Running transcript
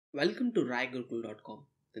Welcome to raigurukul.com.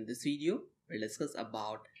 In this video, we'll discuss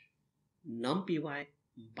about numpy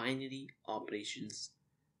binary operations.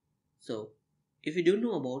 So, if you don't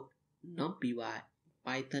know about numpy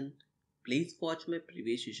Python, please watch my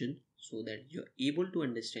previous session so that you're able to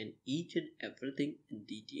understand each and everything in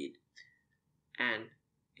detail. And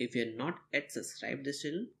if you're not yet subscribed this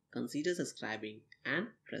channel, consider subscribing and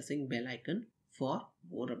pressing bell icon for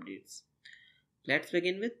more updates. Let's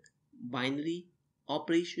begin with binary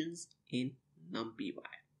operations in numpy.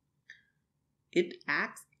 It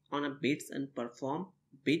acts on a bits and perform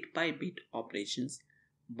bit by bit operations.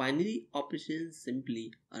 Binary operations is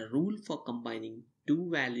simply a rule for combining two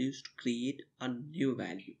values to create a new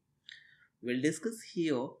value. We'll discuss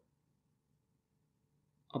here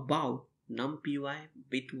about numpy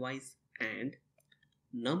bitwise and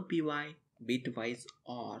numpy bitwise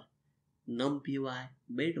or numpy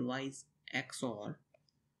bitwise XOR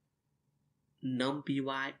numpy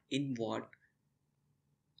invert,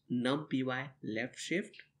 numpy left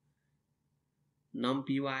shift,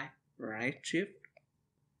 numpy right shift,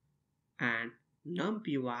 and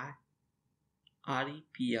numpy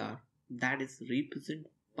repr, that is represent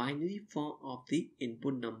binary form of the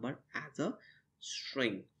input number as a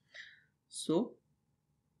string. So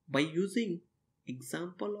by using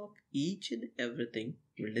example of each and everything,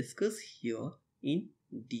 we'll discuss here in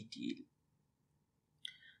detail.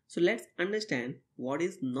 So let's understand what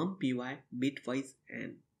is numpy bitwise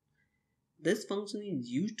AND. This function is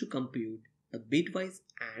used to compute the bitwise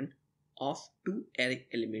AND of two array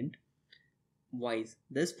element wise.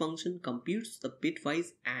 This function computes the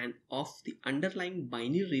bitwise AND of the underlying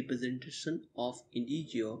binary representation of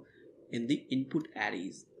integer in the input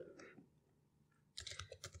arrays.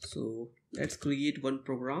 So let's create one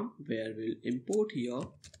program where we'll import here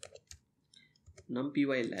numpy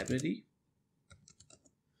library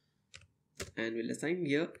and we'll assign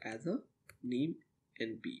here as a name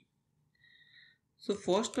np. So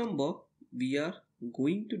first number we are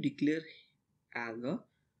going to declare as a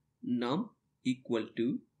num equal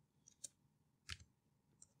to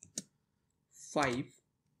 5,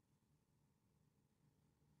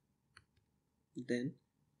 then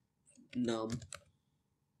num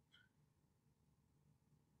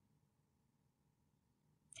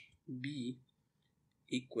b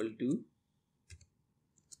equal to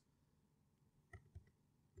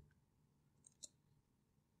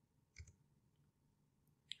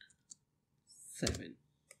 7.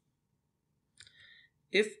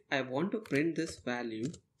 If I want to print this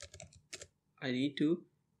value, I need to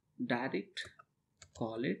direct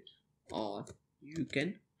call it, or you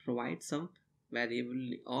can provide some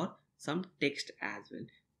variable or some text as well.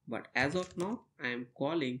 But as of now, I am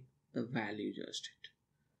calling the value just it.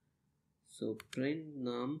 So print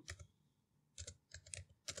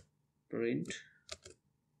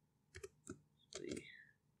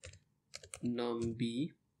num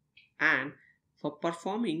b, and for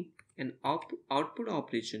performing an output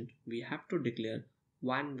operation, we have to declare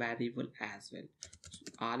one variable as well.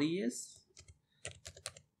 So res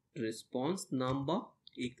response number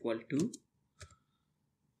equal to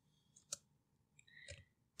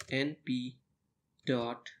np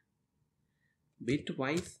dot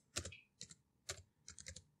bitwise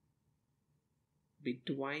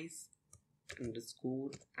underscore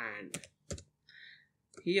and.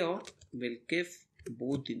 Here we'll give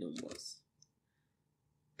both the numbers.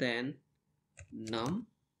 Then num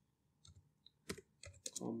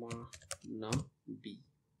b.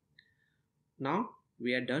 Now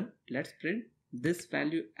we are done. Let's print this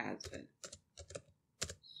value as well.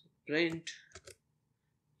 So print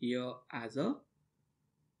here as a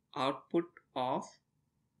output of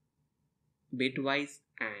bitwise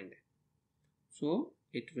AND. So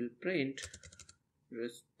it will print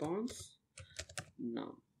response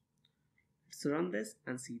num. Let's run this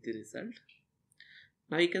and see the result.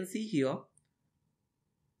 Now you can see here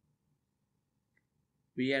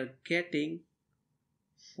we are getting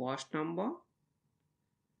first number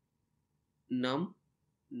num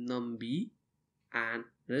b and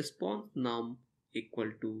response num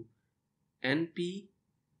equal to np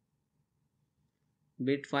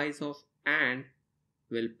bitwise of AND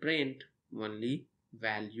will print only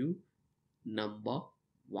value number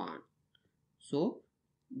 1. So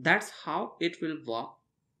that's how it will work,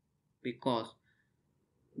 because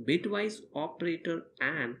bitwise operator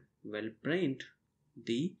AND will print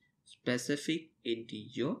the specific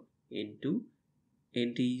integer into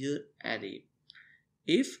integer array.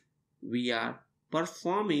 If we are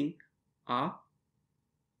performing a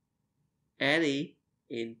array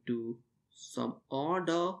into some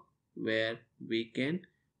order where we can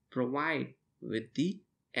provide with the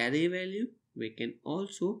array value, we can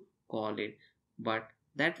also call it, but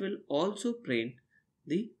that will also print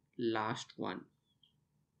the last one.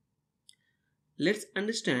 Let's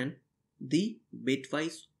understand the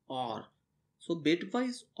bitwise OR. So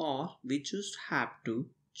bitwise OR, we just have to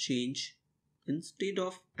change, instead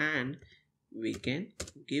of AND we can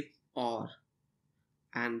give OR,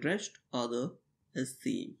 and rest other is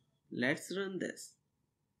same. Let's run this.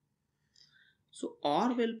 So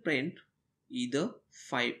OR will print either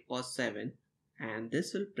 5 or 7, and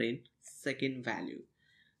this will print second value.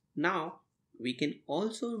 Now we can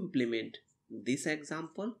also implement this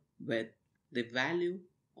example with the value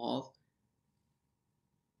of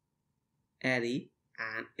array,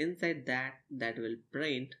 and inside that will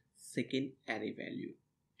print second array value.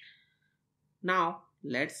 Now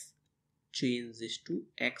let's change this to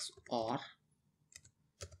XOR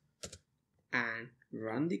and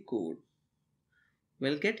run the code.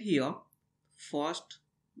 We'll get here first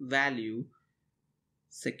value,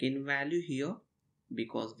 second value here,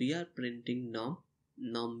 because we are printing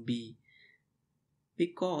numpy,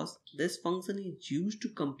 because this function is used to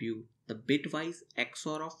compute the bitwise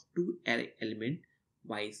XOR of two array element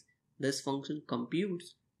wise. This function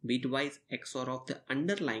computes bitwise XOR of the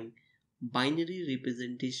underlying binary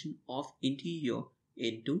representation of integer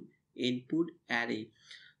into input array.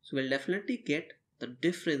 So we'll definitely get the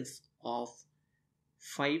difference of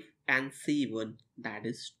 5 and 7, that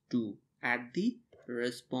is 2, at the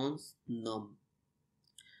response num.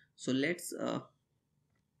 So let's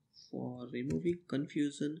for removing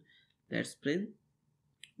confusion, let's print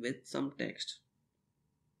with some text.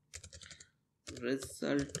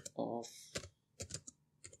 Result of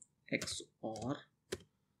XOR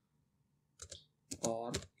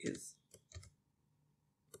or is.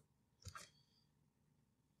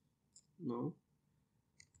 Now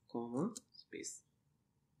comma space.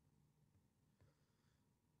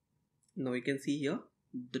 Now you can see here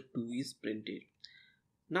the 2 is printed.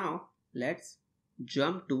 Now let's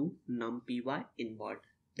jump to numpy invert.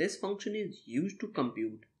 This function is used to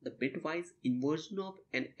compute the bitwise inversion of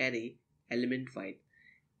an array element wise.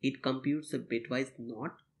 It computes the bitwise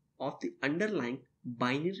knot of the underlying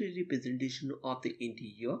binary representation of the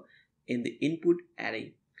integer in the input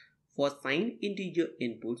array. For signed integer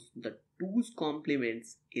inputs, the 2's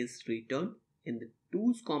complements is returned. In the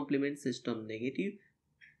 2's complement system, negative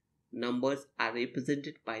numbers are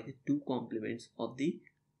represented by the 2 complements of the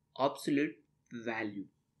absolute value.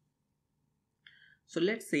 So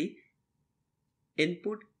let's say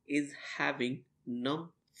input is having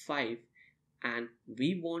num5 and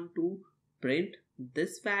we want to print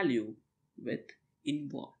this value with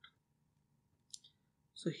invert.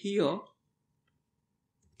 So here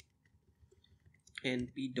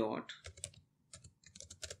np dot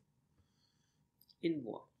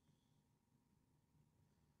invert.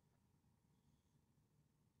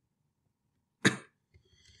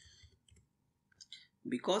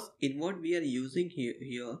 Because invert we are using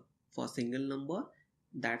here for single number,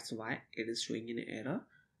 that's why it is showing an error.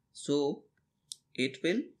 So it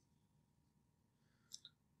will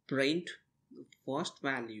print the first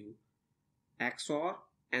value XOR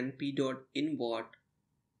np dot invert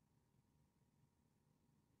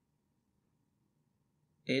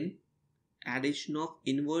in addition of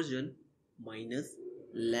inversion minus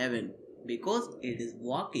 11, because it is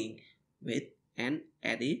working with an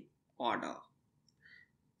array order.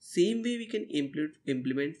 Same way we can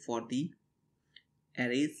implement for the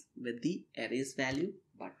arrays with the arrays value,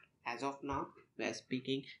 but as of now we are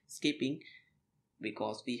skipping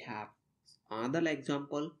because we have another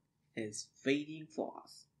example is waiting for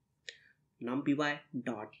us. numpy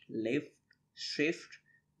dot left shift.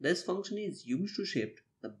 This function is used to shift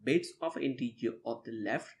the bits of integer of the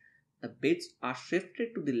left. The bits are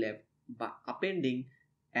shifted to the left by appending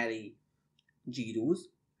array zeros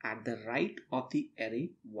at the right of the array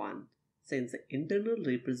 1. Since the internal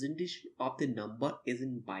representation of the number is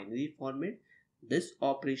in binary format, this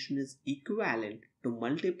operation is equivalent to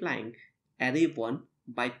multiplying array 1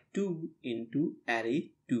 by 2 into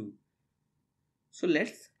array 2. So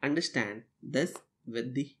let's understand this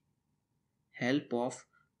with the help of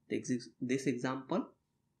this example.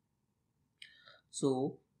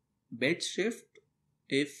 So bit shift,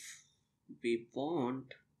 if we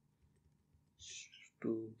want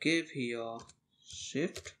to give here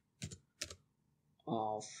shift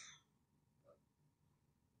of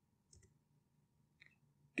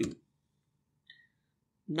 2.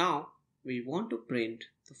 Now we want to print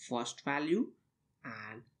the first value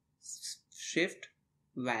and shift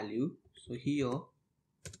value. So here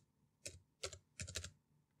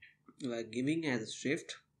we are giving as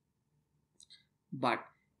shift, but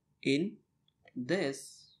in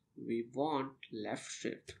this we want left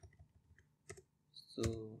shift.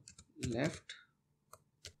 So left,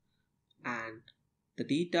 and the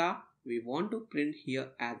data we want to print here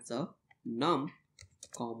as a num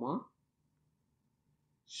comma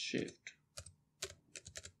shift,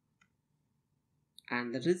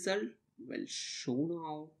 and the result will show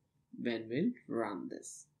now when we'll run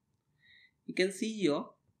this. You can see here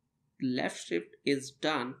left shift is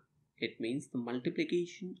done. It means the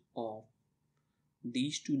multiplication of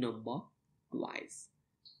these two numbers twice.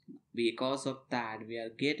 Because of that we are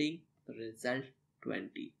getting the result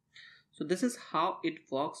 20. So this is how it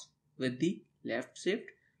works with the left shift.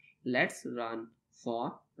 Let's run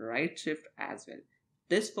for right shift as well.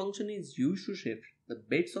 This function is used to shift the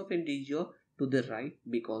bits of integer to the right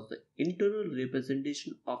because the internal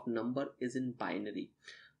representation of number is in binary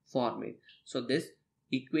format. So this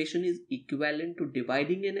equation is equivalent to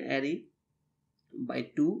dividing an array by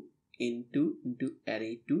 2 into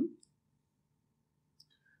array 2.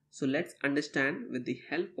 So let's understand with the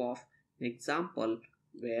help of an example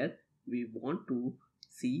where we want to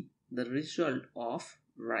see the result of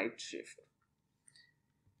right shift.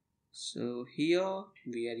 So here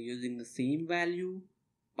we are using the same value,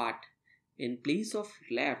 but in place of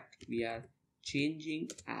left we are changing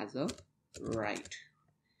as a right.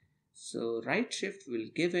 So right shift will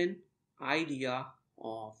give an idea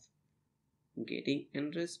of getting a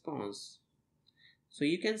response. So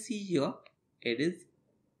you can see here it is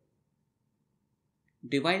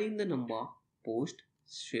dividing the number post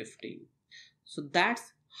shifting. So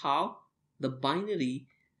that's how the binary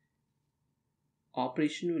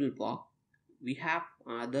operation will work. We have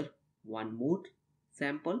one more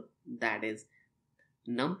sample, that is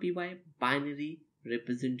numpy binary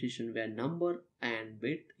representation where number and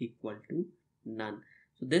bit equal to none.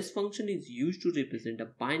 So this function is used to represent a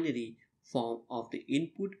binary form of the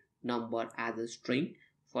input number as a string.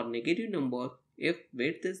 For negative number, if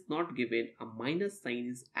width is not given, a minus sign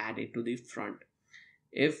is added to the front.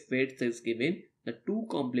 If width is given, the 2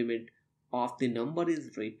 complement of the number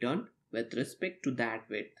is returned with respect to that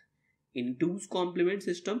width. In 2's complement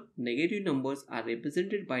system, negative numbers are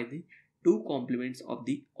represented by the 2 complements of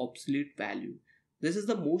the absolute value. This is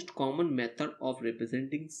the most common method of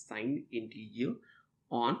representing signed integer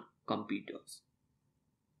on computers.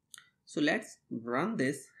 So let's run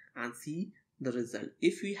this and see the result.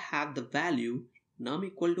 If we have the value num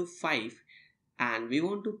equal to 5 and we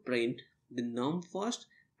want to print the num first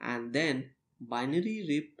and then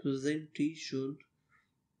binary representation,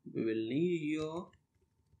 we will need here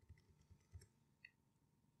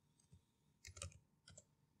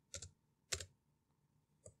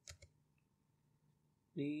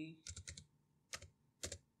the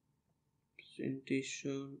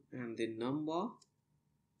representation and the number.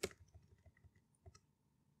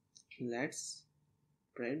 Let's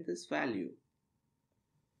print this value.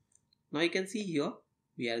 Now you can see here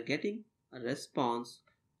we are getting a response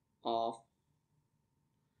of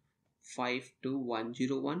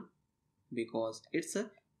 52101 because it's a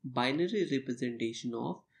binary representation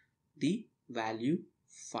of the value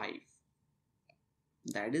 5,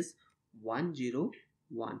 that is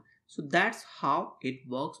 101. So that's how it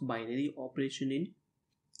works, binary operation in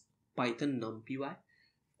Python numpy.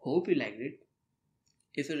 Hope you liked it.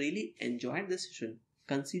 If you really enjoyed this session,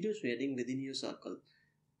 consider sharing within your circle.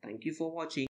 Thank you for watching.